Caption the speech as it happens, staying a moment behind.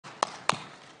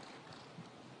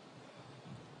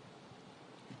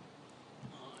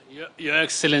Your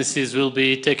Excellencies will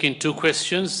be taking two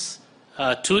questions,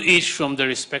 two each from the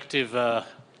respective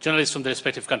journalists from the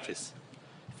respective countries.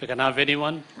 If I can have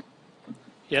anyone.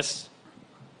 Yes.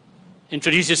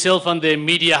 Introduce yourself and the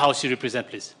media house you represent,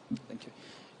 please. Thank you.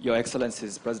 Your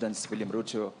Excellencies, Presidents William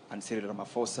Ruto and Cyril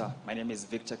Ramaphosa, my name is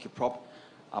Victor Kiprop.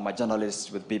 I'm a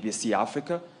journalist with BBC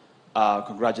Africa.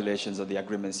 Congratulations on the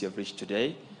agreements you've reached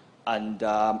today. And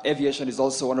aviation is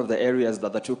also one of the areas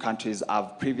that the two countries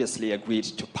have previously agreed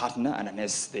to partner and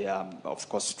harness their, of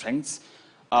course, strengths.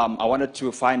 I wanted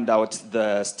to find out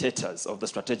the status of the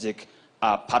strategic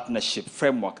partnership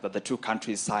framework that the two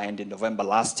countries signed in November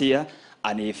last year,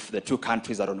 and if the two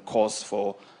countries are on course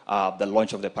for the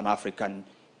launch of the Pan-African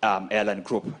airline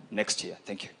group next year.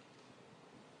 Thank you.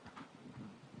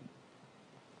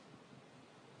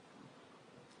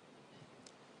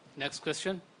 Next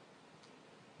question.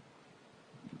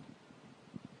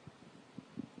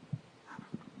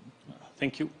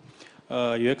 Thank you.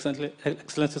 Your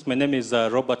Excellencies, my name is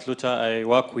Robert Luther. I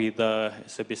work with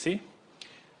SABC.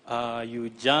 You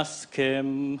just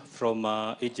came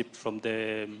from Egypt from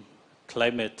the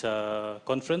climate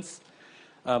conference.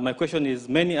 My question is,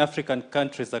 many African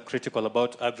countries are critical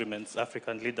about agreements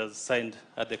African leaders signed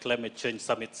at the climate change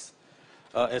summits,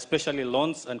 especially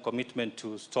loans and commitment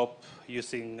to stop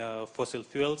using fossil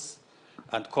fuels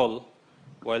and coal,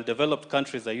 while developed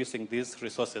countries are using these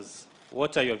resources.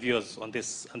 What are your views on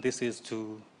this? And this is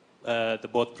to the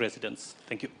both presidents.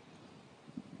 Thank you.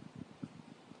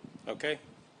 Okay.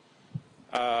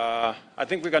 I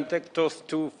think we can take those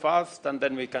two first, and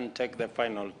then we can take the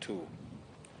final two.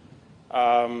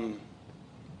 On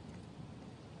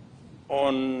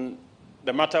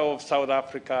the matter of South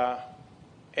Africa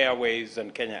Airways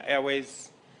and Kenya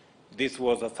Airways, this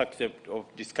was a subject of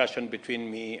discussion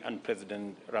between me and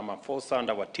President Ramaphosa and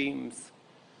our teams.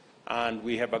 And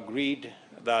we have agreed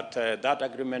that that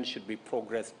agreement should be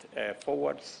progressed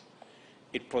forwards.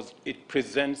 It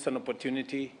presents an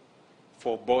opportunity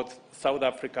for both South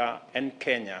Africa and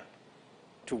Kenya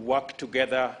to work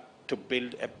together to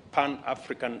build a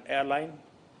Pan-African airline.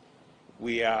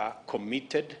 We are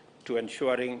committed to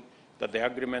ensuring that the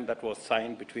agreement that was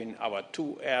signed between our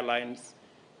two airlines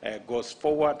goes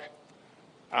forward.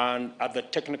 And at the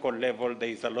technical level, there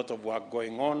is a lot of work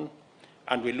going on.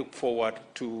 And we look forward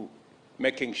to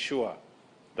making sure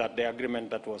that the agreement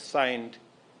that was signed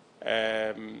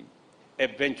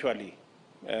eventually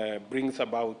brings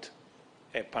about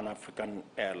a Pan-African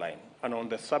airline. And on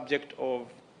the subject of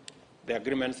the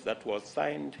agreements that was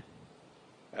signed,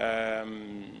 I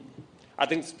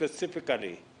think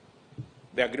specifically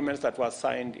the agreements that were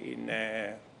signed in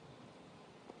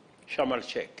Sharm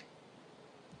el-Sheikh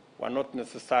were not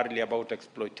necessarily about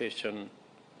exploitation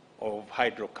of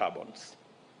hydrocarbons.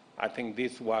 I think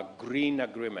these were green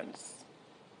agreements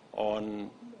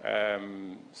on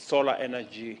solar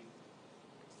energy,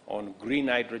 on green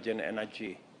hydrogen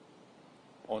energy,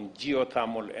 on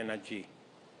geothermal energy,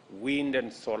 wind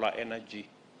and solar energy,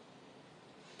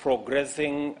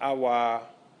 progressing our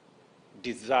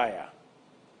desire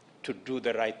to do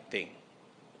the right thing.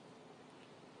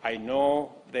 I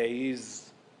know there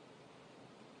is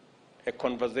a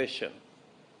conversation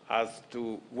as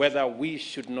to whether we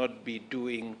should not be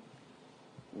doing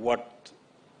what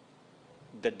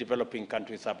the developing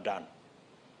countries have done.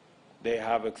 They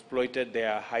have exploited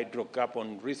their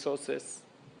hydrocarbon resources,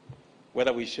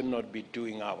 whether we should not be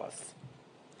doing ours.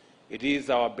 It is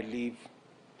our belief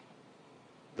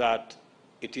that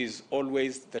it is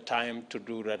always the time to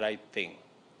do the right thing.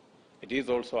 It is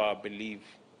also our belief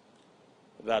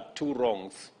that two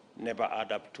wrongs never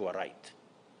add up to a right.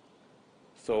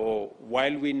 So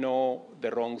while we know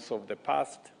the wrongs of the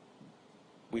past,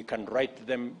 we can right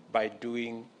them by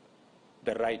doing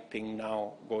the right thing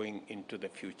now going into the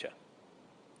future.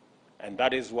 And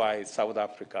that is why South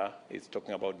Africa is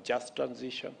talking about just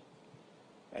transition.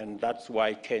 And that's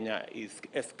why Kenya is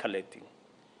escalating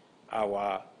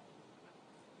our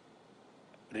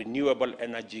renewable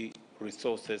energy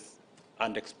resources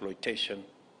and exploitation,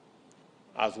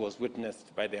 as was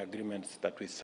witnessed by the agreements that we signed.